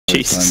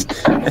Jesus.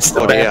 It's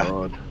the Oh, back.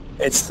 yeah.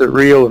 It's the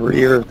real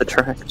rear of the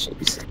track.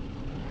 Jeez.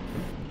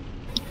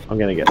 I'm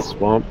gonna get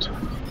swamped.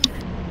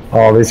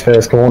 Oh, this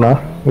first corner.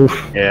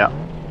 Oof. Yeah.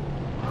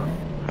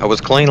 I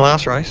was clean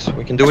last race.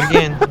 We can do it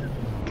again.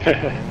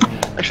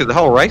 Actually, the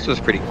whole race was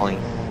pretty clean.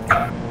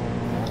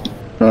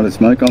 Right, to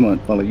smoke. I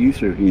might follow you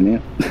through here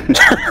now.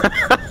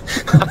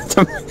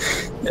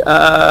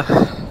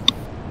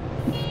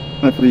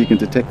 Hopefully you can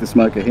detect the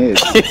smoke ahead.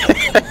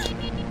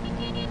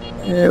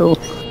 Ew.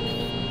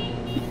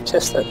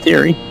 Test that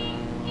theory.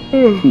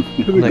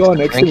 The guy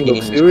next to me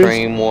looks serious.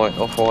 Cream, white,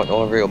 off-white,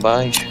 ivory, or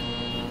beige.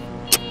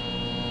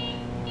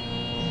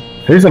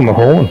 Who's on the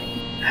horn?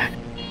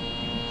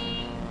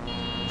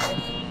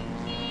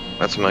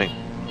 That's me.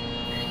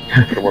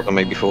 Could have worked on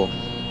me before.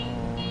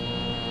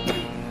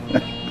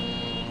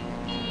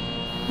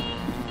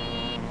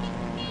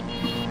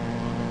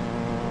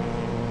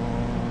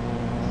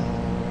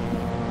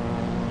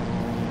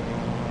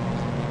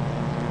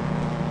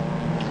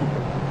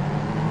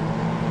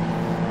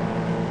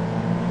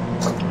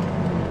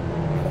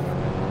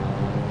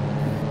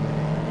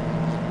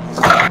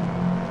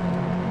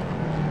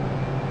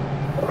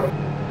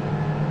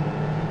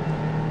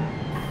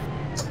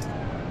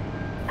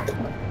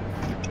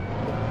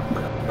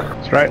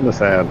 Straight in the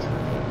sand.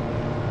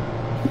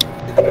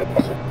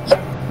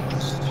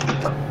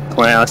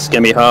 Wow, this is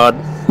gonna be hard.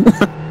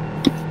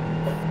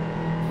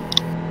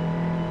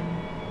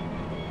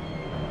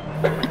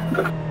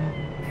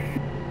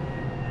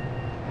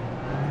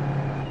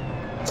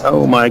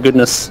 Oh my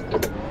goodness.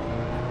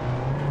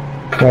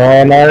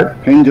 Oh no.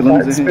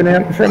 Pendulums It's ahead. been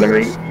out in front of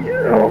me.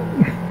 Oh.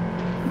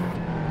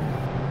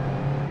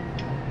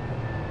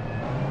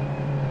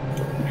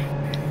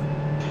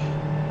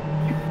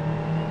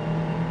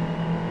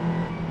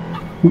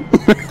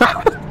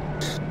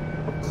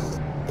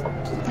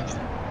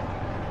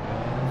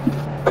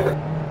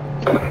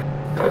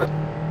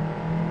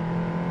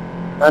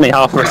 Only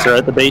half of us are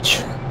at the beach.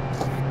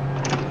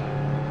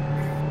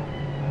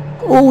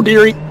 Oh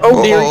dearie!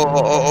 Oh dearie!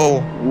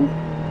 Oh.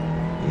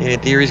 Yeah,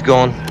 Deary's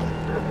gone.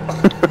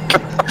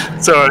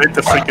 So I hit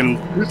the freaking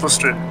ripple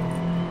strip.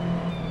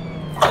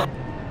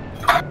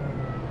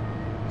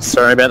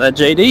 Sorry about that,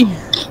 JD.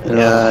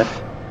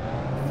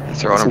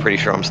 That's alright, I'm pretty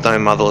sure I'm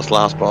stone motherless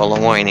last by a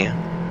long way now.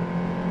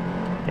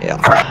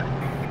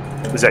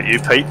 Yeah. Was that you,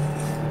 Pete?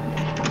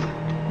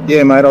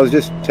 Yeah, mate, I was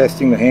just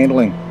testing the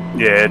handling.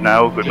 Yeah,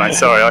 no, all good, mate.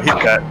 Sorry, I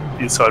hit that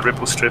inside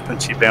ripple strip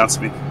and she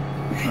bounced me.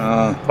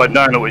 If I'd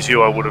known it was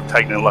you, I would have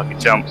taken a lucky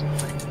jump.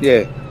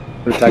 Yeah,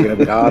 would have taken it a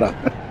bit harder.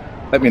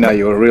 Let me know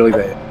you were really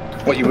there.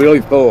 What you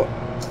really thought.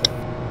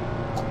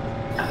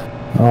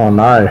 Oh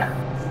no.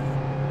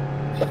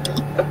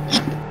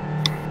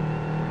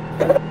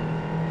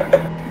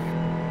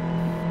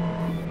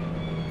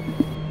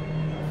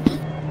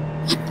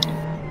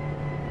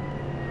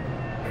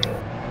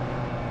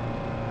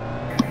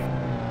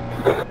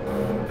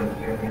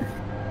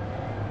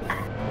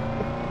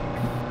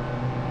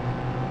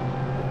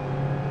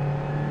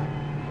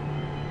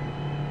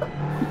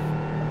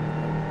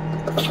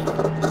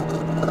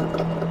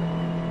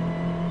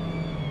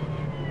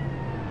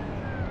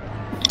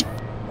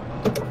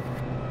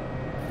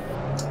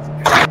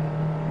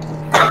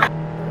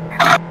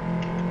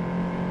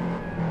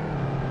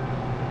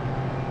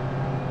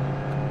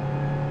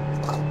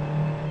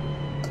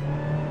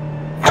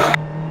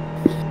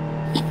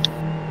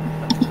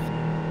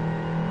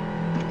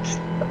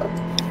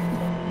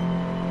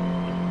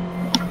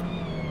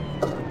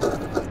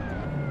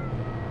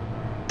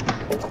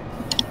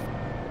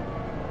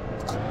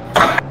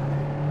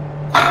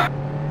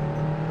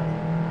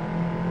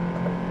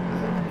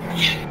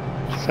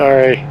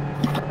 Sorry.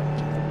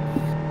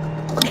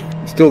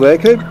 Still there,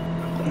 Coop?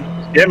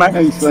 Yeah, mate.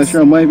 Hey,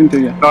 Slasher, I'm waving to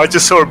you. No, I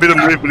just saw a bit of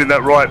movement in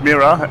that right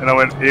mirror and I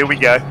went, here we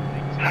go.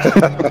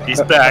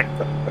 He's back.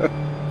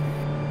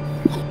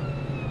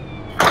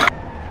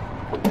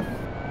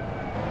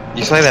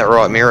 You say that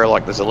right mirror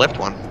like there's a left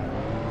one.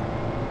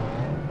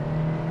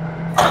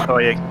 Oh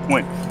yeah, good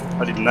point.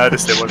 I didn't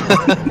notice there wasn't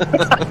one.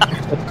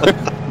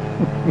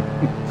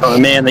 From a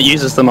man that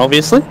uses them,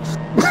 obviously.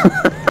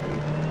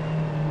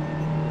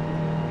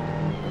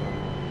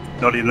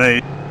 Not in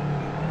these.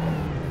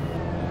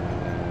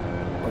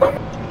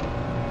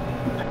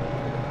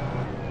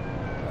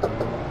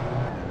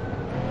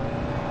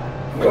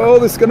 Oh,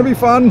 this is going to be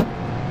fun.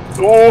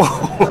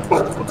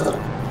 Oh!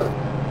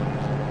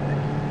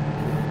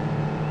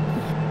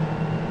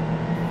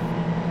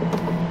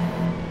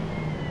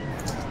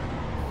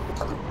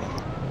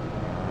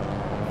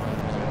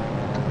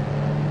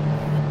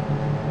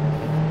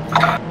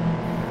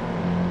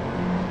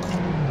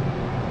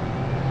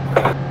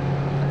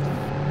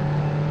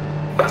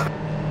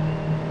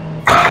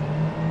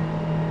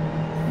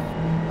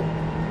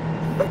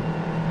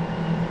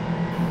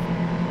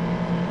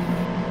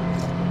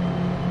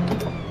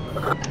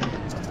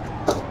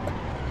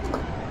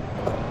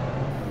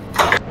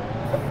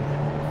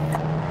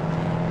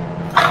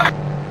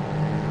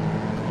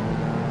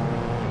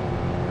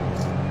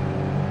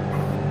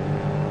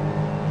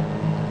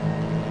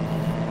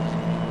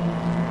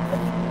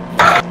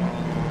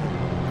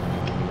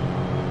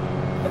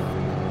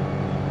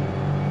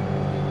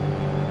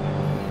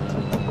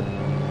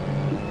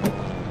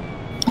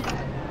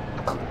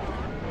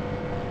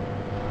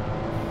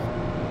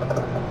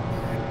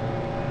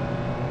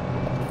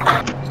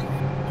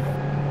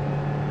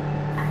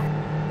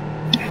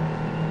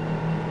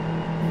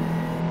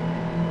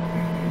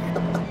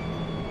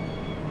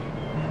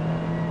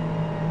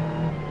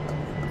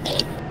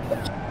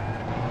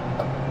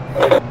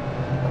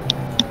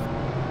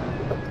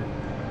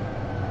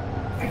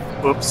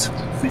 Oops,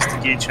 missed the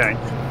gear change.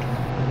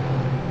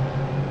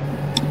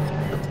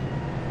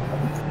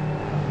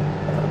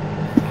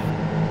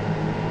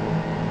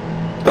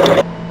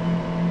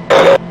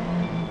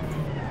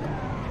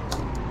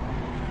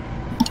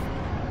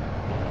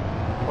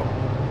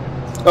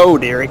 Oh,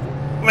 dearie.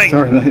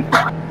 Sorry, mate.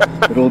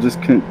 It all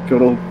just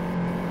got all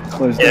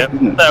closed Yeah, up,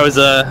 didn't it? that was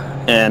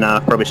yeah,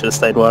 no, probably should have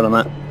stayed wide on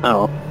that.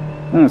 Oh well.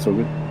 No, it's all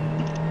good.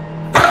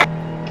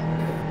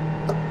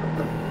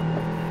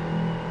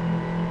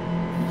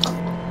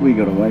 We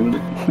got away with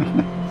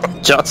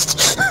it.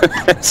 Just.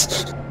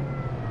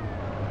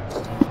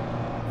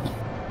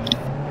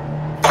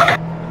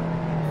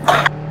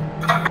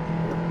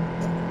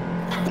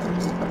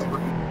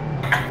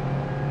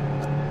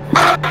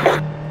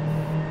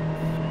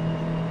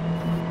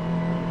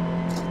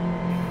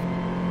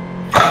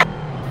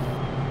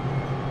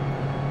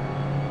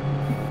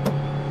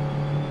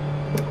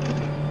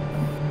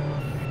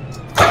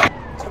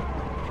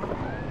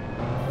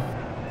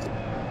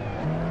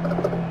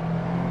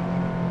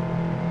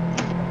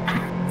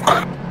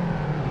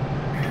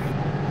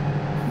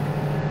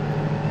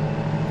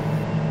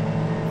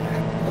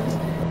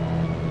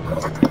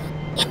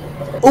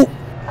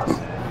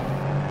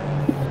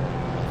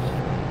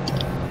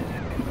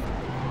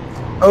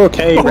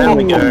 Okay, round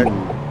we go.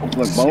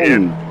 Like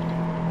bowling.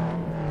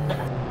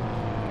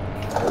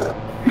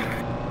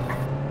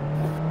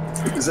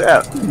 Is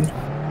that?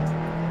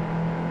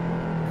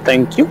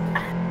 Thank you.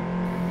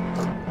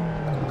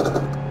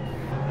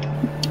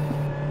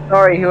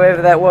 Sorry,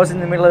 whoever that was in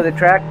the middle of the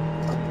track.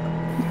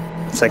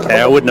 It's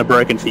okay, I wouldn't have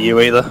broken for you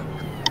either.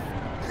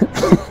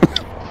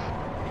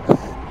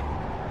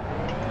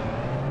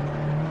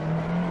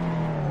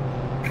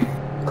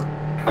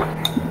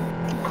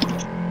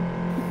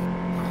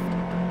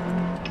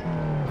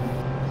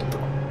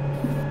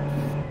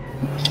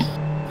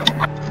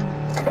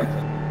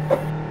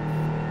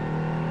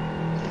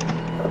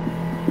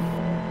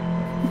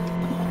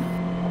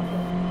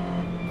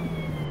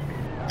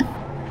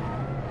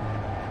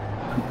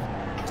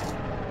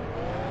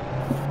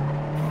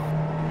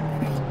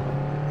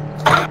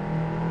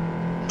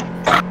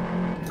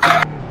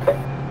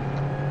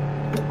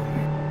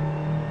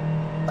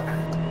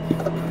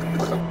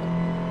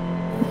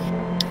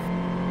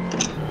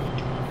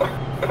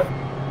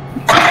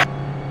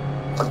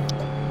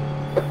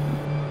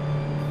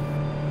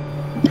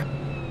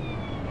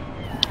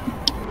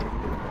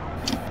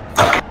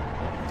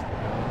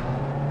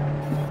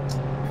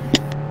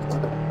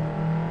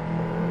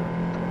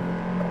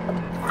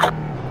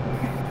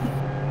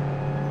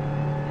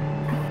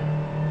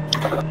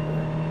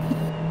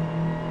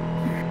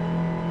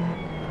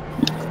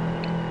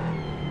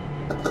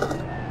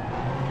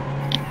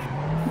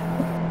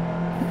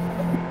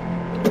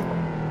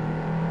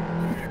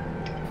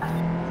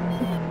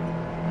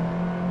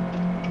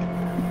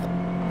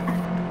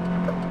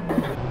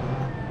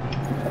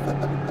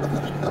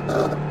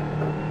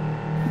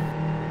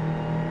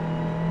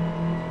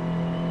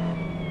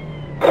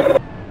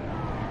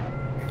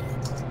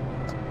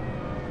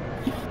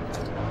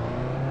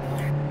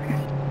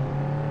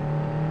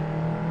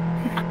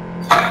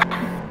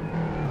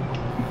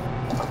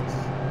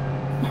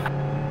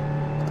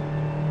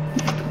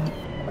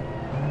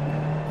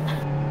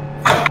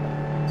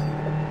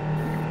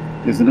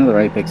 There's another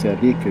apex out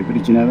here, Cooper.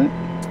 Did you know that?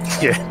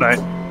 Yeah, mate.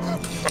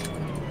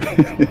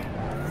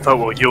 Thought,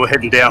 well, you were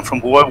heading down from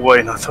Wakefield,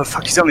 and I thought,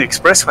 fuck, he's on the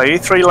expressway here,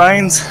 3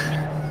 lanes.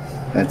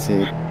 That's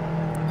it.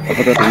 I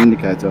forgot to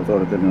indicate, so I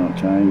thought I'd better not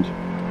change.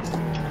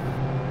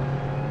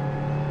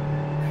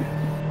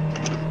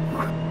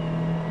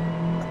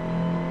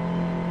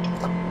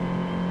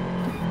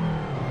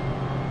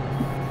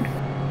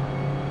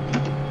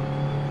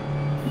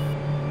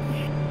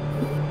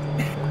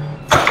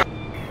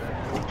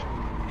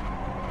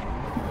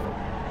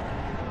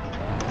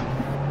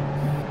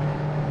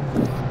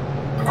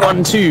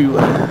 One, two.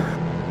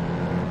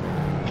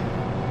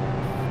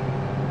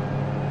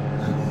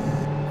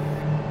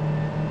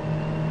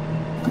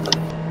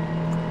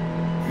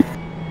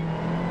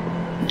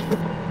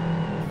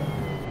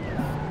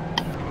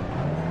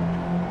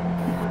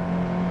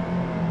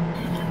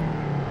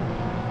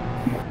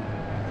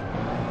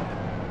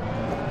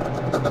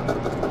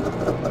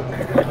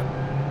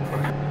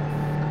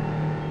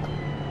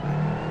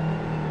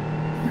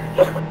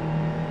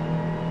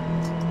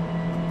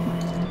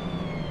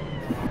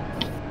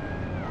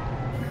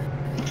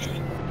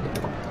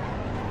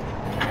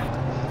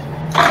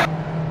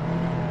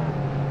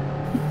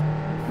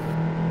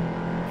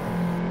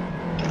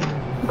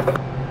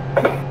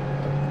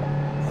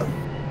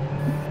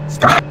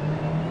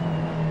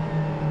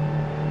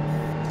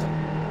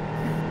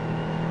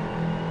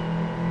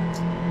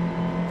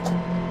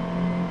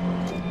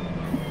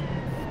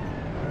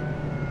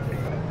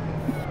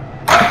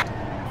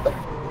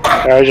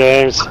 Go,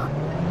 James.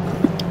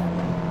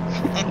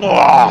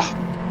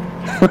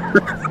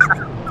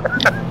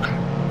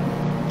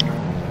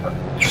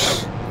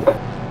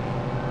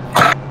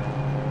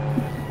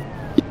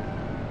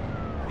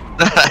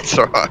 That's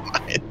alright,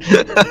 mate.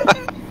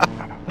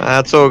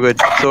 That's all good.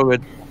 It's all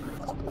good.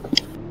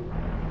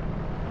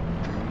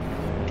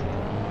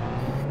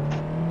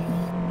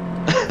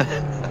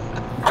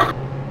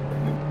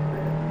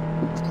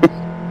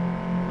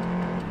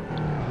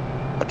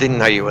 didn't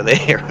know you were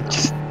there. It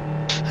just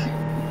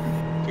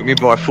took me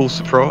by full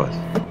surprise.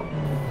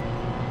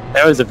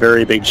 That was a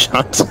very big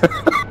shot.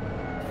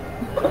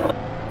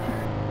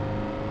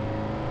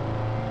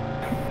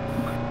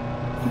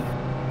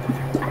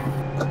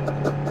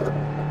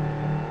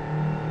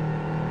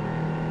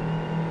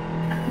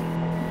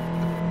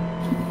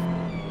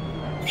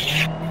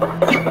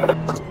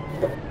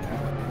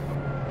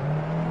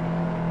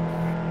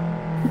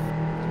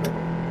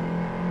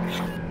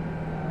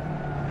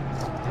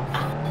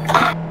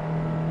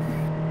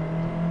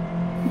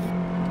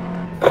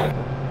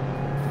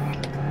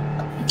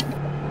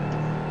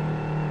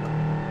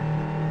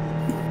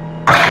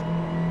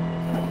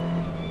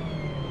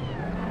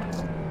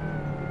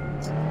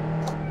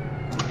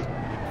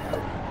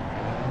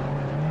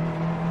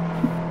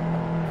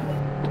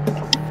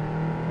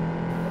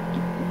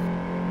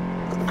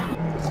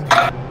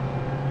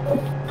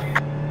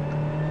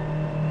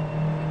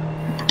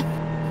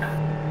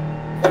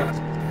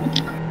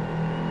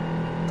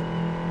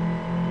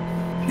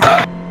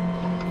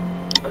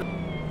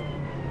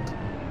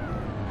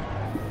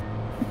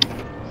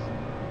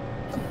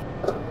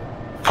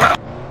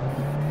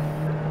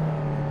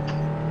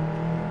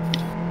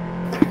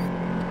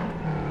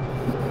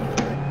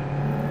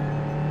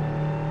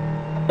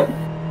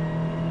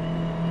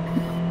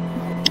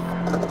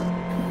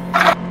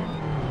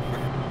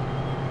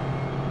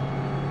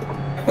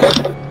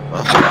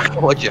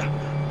 God, you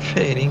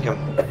fair income.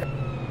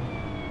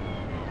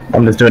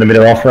 I'm just doing a bit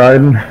of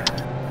off-roading. Man,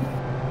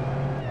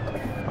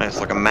 it's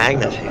like a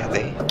magnet out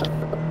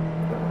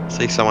there.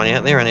 See someone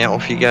out there and out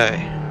off you go.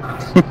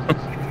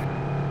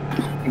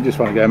 You just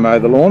want to go mow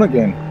the lawn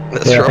again.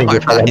 That's Yeah, I think right,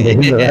 you're probably mate.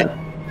 into Yeah. that.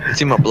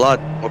 It's in my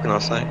blood. What can I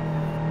say?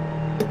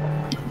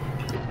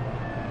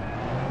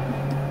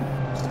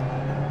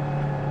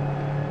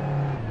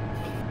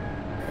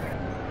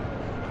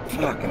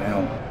 Fucking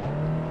hell.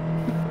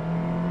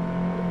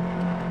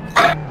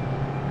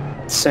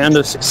 Sound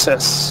of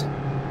success.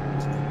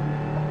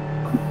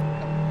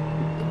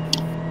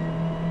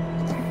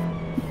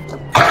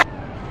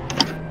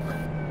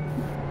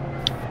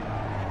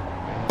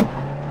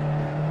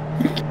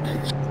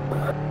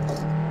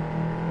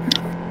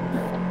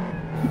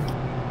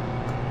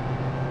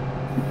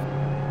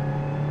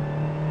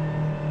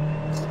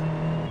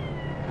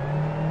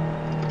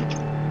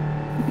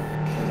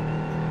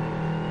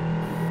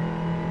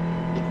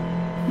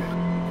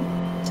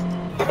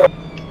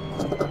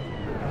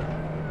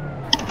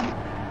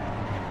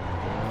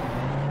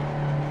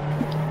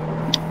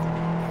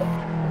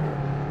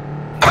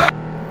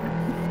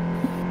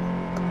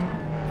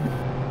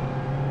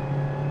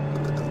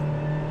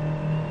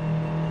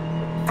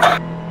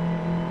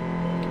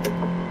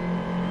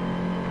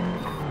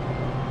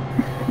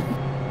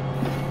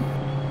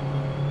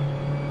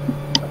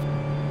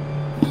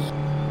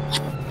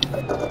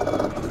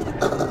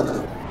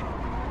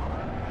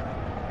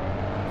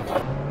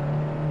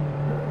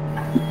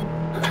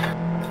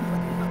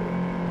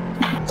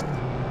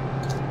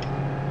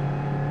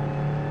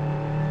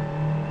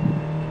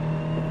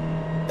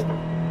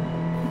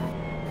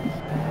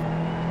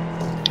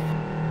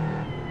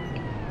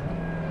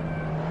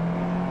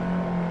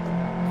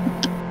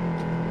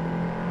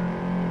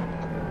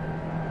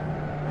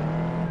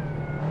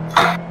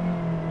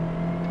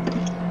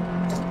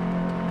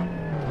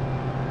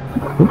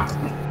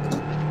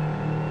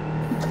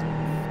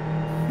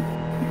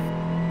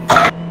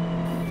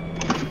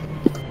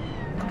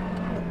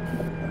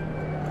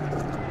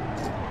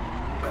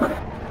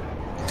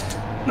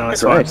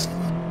 Nice Great.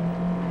 one.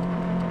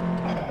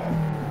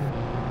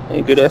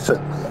 Yeah, good effort.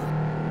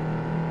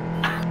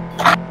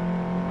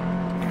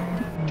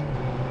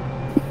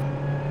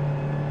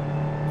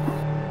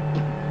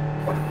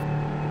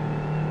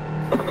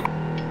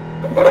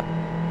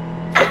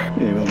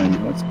 Yeah, well,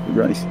 man, that's a good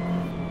race.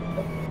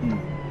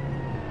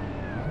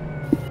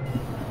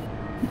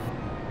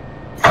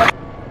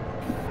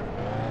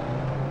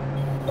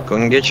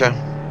 Couldn't get you.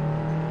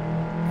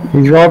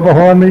 He's right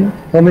behind me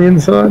on the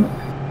inside.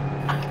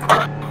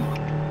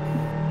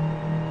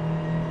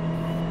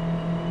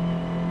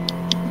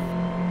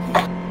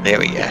 There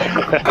we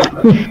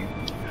go.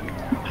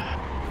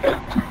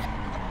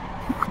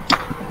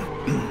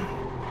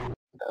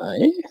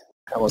 Yeah,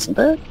 that wasn't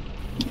bad.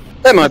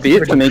 That might be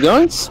it for me,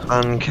 guys.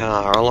 Fun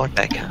car. I like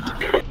that car.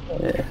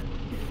 Yeah.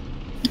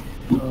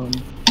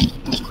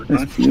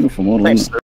 That's a beautiful model, Thanks. isn't it?